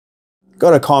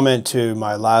got a comment to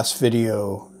my last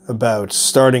video about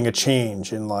starting a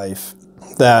change in life,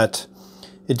 that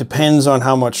it depends on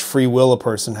how much free will a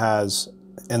person has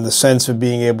and the sense of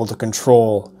being able to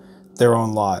control their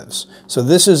own lives. So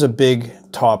this is a big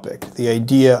topic, the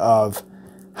idea of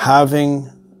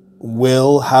having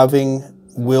will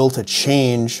to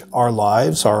change our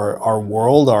lives, our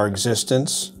world, our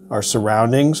existence, our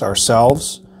surroundings,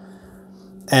 ourselves,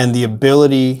 and the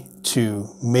ability to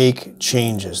make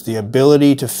changes, the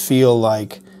ability to feel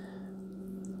like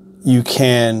you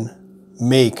can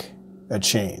make a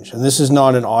change. And this is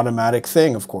not an automatic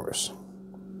thing, of course.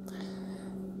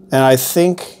 And I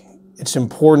think it's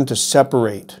important to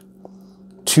separate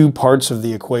two parts of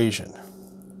the equation,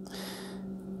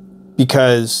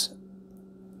 because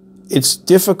it's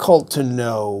difficult to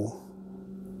know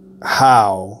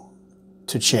how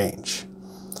to change.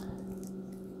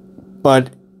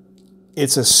 But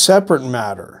it's a separate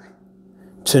matter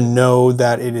to know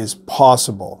that it is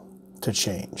possible to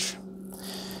change.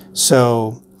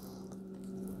 So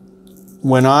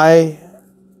when I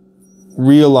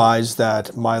realized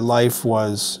that my life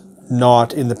was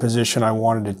not in the position I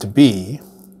wanted it to be,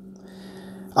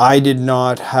 I did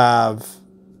not have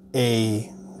a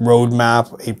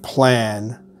roadmap, a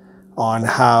plan on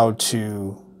how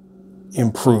to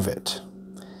improve it.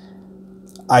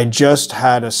 I just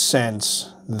had a sense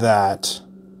that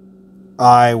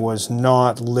I was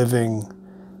not living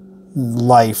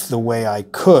life the way I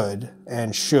could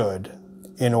and should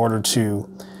in order to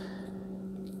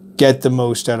get the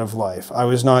most out of life. I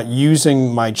was not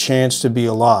using my chance to be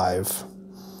alive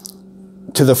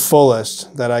to the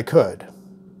fullest that I could.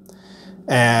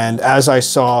 And as I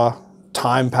saw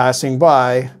time passing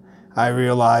by, I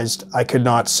realized I could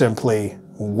not simply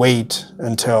wait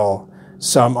until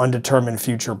some undetermined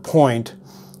future point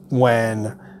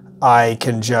when I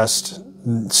can just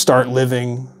start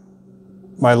living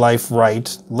my life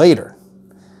right later.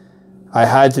 I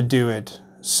had to do it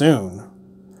soon,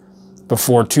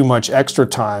 before too much extra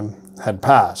time had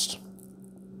passed.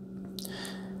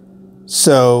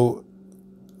 So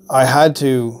I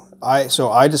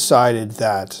decided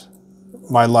that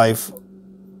my life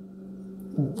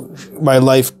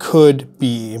could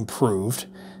be improved,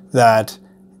 that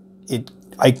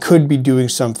I could be doing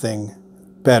something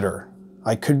better.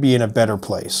 I could be in a better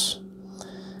place.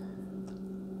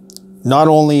 Not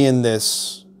only in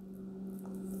this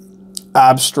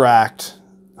abstract,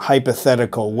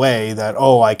 hypothetical way that,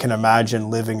 oh, I can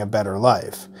imagine living a better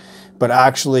life, but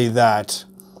actually that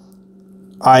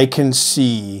I can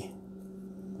see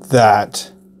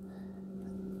that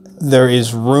there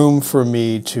is room for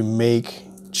me to make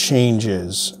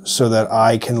changes so that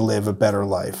I can live a better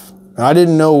life. And I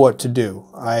didn't know what to do.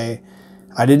 I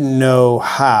didn't know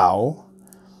how,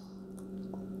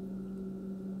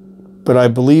 but I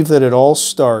believe that it all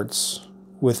starts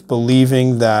with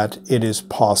believing that it is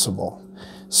possible.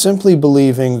 Simply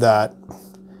believing that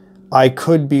I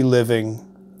could be living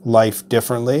life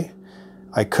differently.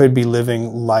 I could be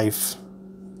living life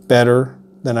better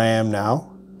than I am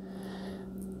now.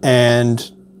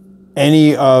 And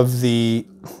any of the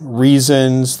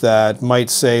reasons that might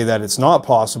say that it's not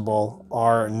possible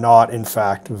are not in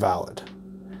fact valid.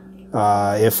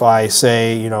 If I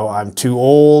say, I'm too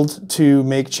old to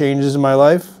make changes in my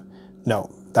life,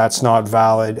 no, that's not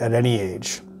valid at any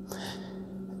age.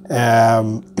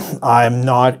 I'm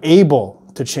not able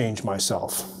to change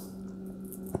myself.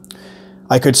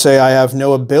 I could say I have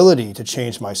no ability to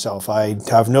change myself. I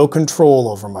have no control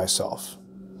over myself.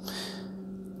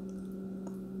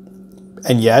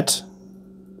 And yet,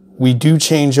 we do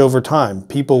change over time.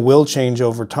 People will change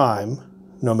over time,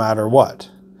 no matter what.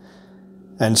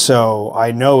 And so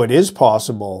I know it is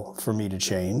possible for me to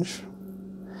change,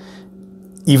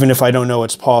 even if I don't know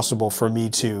it's possible for me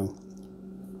to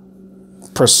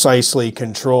precisely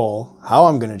control how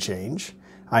I'm going to change.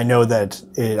 I know that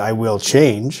I will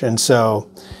change. And so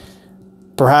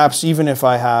perhaps even if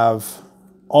I have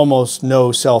almost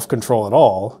no self-control at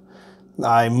all,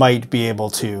 I might be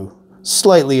able to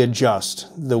slightly adjust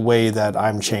the way that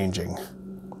I'm changing.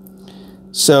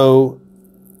 So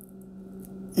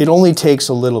it only takes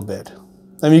a little bit.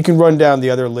 I mean, you can run down the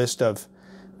other list of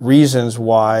reasons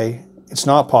why it's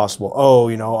not possible. Oh,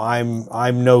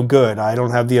 I'm no good. I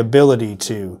don't have the ability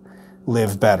to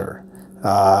live better.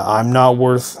 I'm not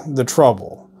worth the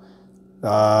trouble.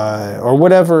 Or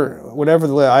whatever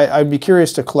I'd be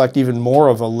curious to collect even more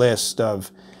of a list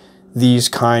of these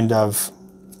kind of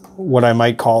what I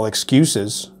might call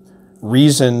excuses,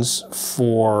 reasons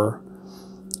that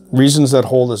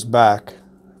hold us back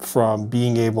from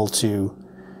being able to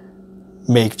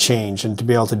make change and to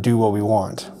be able to do what we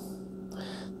want.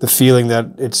 the feeling that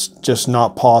it's just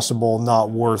not possible,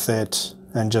 not worth it,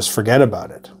 and just forget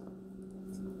about it.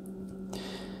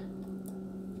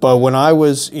 But when I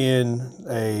was in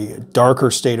a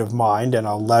darker state of mind and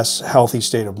a less healthy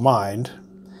state of mind,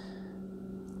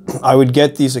 I would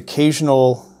get these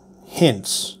occasional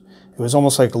hints. It was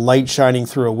almost like light shining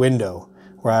through a window,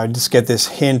 where I would just get this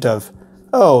hint of,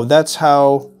 oh, that's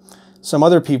how some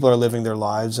other people are living their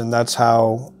lives, and that's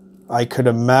how I could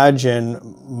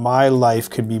imagine my life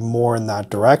could be more in that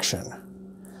direction.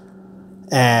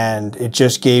 And it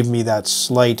just gave me that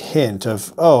slight hint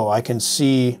of, oh, I can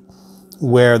see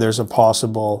where there's a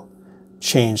possible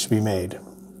change to be made,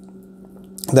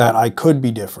 that I could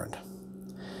be different.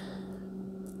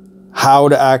 How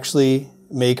to actually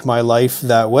make my life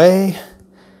that way,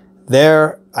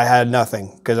 there I had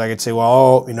nothing, because I could say,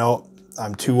 well, you know,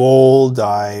 I'm too old,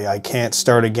 I can't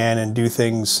start again and do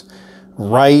things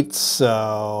right,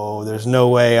 so there's no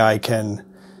way I can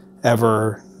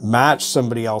ever match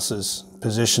somebody else's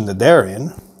position that they're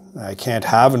in. I can't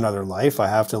have another life, I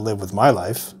have to live with my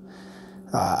life.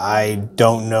 I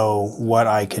don't know what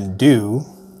I can do.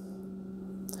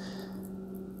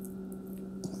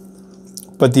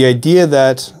 But the idea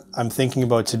that I'm thinking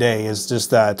about today is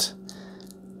just that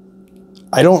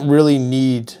I don't really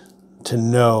need to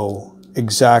know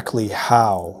exactly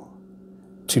how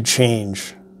to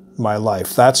change my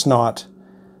life. That's not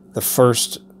the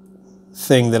first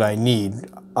thing that I need.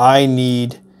 I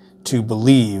need to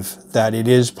believe that it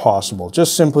is possible.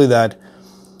 Just simply that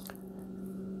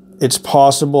it's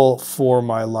possible for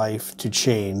my life to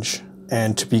change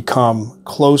and to become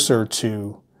closer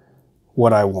to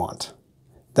what I want.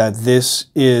 That this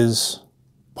is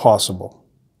possible.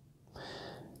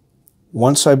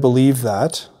 Once I believe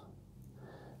that,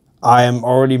 I am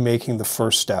already making the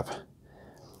first step.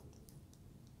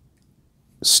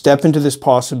 Step into this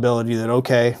possibility that,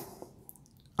 okay,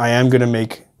 I am going to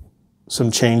make some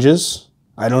changes.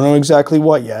 I don't know exactly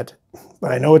what yet,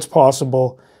 but I know it's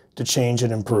possible to change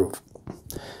and improve.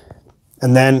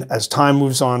 And then as time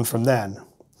moves on from then,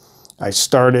 I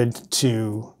started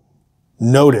to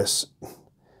notice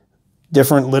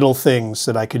different little things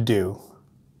that I could do.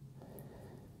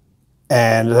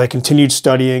 And as I continued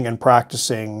studying and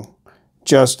practicing,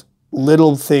 just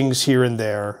little things here and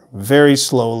there, very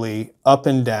slowly, up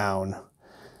and down,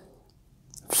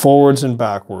 forwards and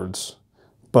backwards,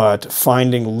 but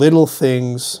finding little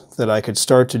things that I could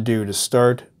start to do to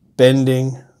start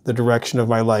bending the direction of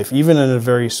my life, even in a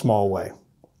very small way.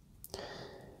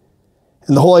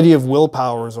 And the whole idea of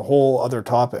willpower is a whole other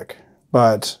topic,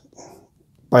 but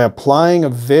by applying a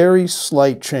very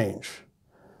slight change,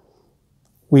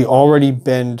 we already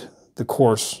bend the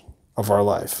course of our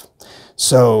life.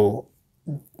 So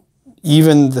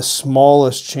even the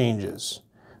smallest changes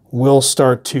will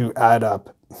start to add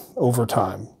up over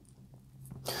time.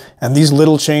 And these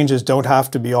little changes don't have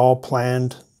to be all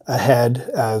planned ahead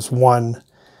as one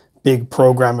big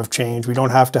program of change. We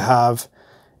don't have to have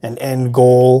an end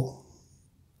goal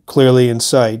clearly in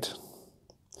sight.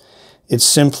 It's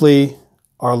simply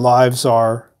our lives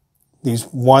are these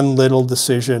one little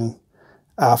decision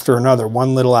after another,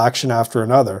 one little action after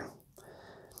another.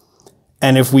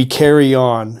 And if we carry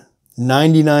on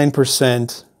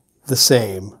 99% the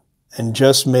same and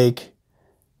just make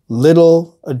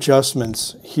little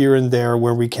adjustments here and there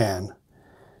where we can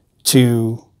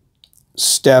to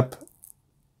step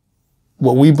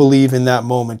what we believe in that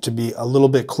moment to be a little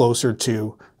bit closer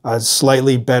to a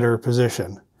slightly better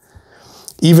position.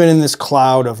 Even in this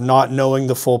cloud of not knowing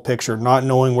the full picture, not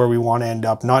knowing where we want to end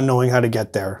up, not knowing how to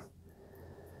get there,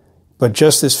 but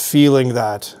just this feeling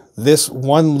that this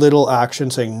one little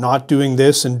action, saying not doing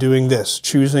this and doing this,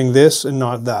 choosing this and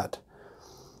not that,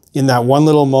 in that one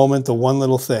little moment, the one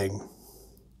little thing,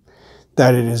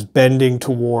 that it is bending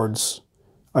towards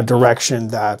a direction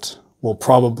that will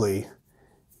probably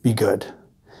be good.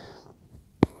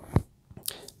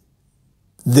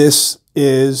 This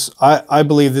is, I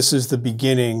believe this is the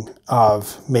beginning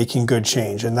of making good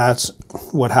change, and that's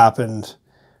what happened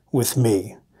with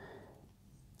me.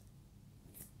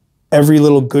 Every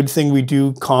little good thing we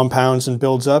do compounds and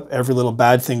builds up. Every little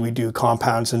bad thing we do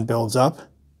compounds and builds up.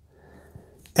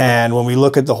 And when we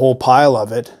look at the whole pile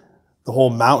of it, the whole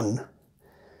mountain,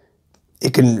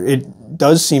 it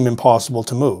does seem impossible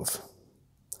to move.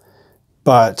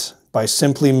 But by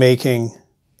simply making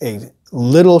a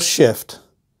little shift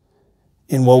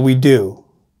in what we do,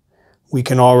 we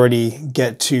can already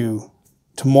get to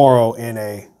tomorrow in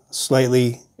a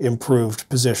slightly improved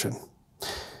position.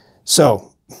 So,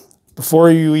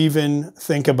 before you even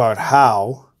think about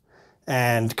how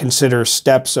and consider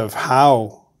steps of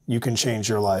how you can change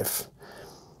your life,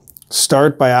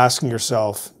 start by asking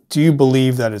yourself, do you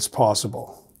believe that it's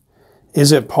possible?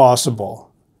 Is it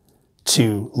possible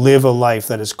to live a life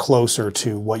that is closer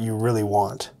to what you really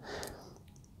want?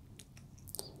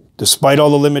 Despite all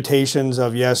the limitations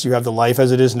of, yes, you have the life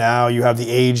as it is now, you have the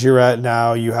age you're at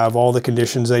now, you have all the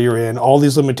conditions that you're in, all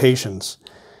these limitations.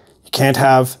 You can't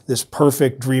have this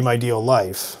perfect dream ideal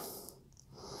life,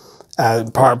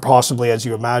 possibly as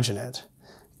you imagine it.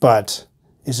 But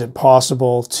is it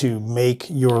possible to make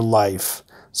your life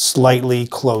slightly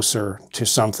closer to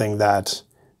something that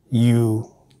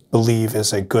you believe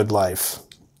is a good life?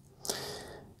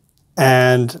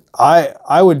 And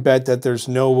I would bet that there's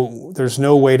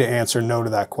no way to answer no to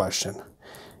that question.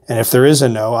 And if there is a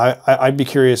no, I'd be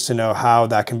curious to know how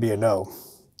that can be a no.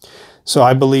 So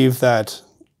I believe that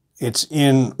it's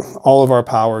in all of our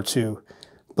power to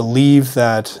believe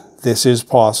that this is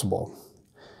possible.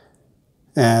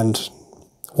 And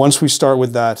once we start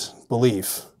with that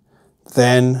belief,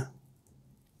 then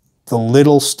the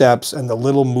little steps and the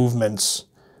little movements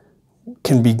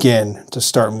can begin to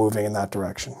start moving in that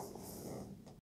direction.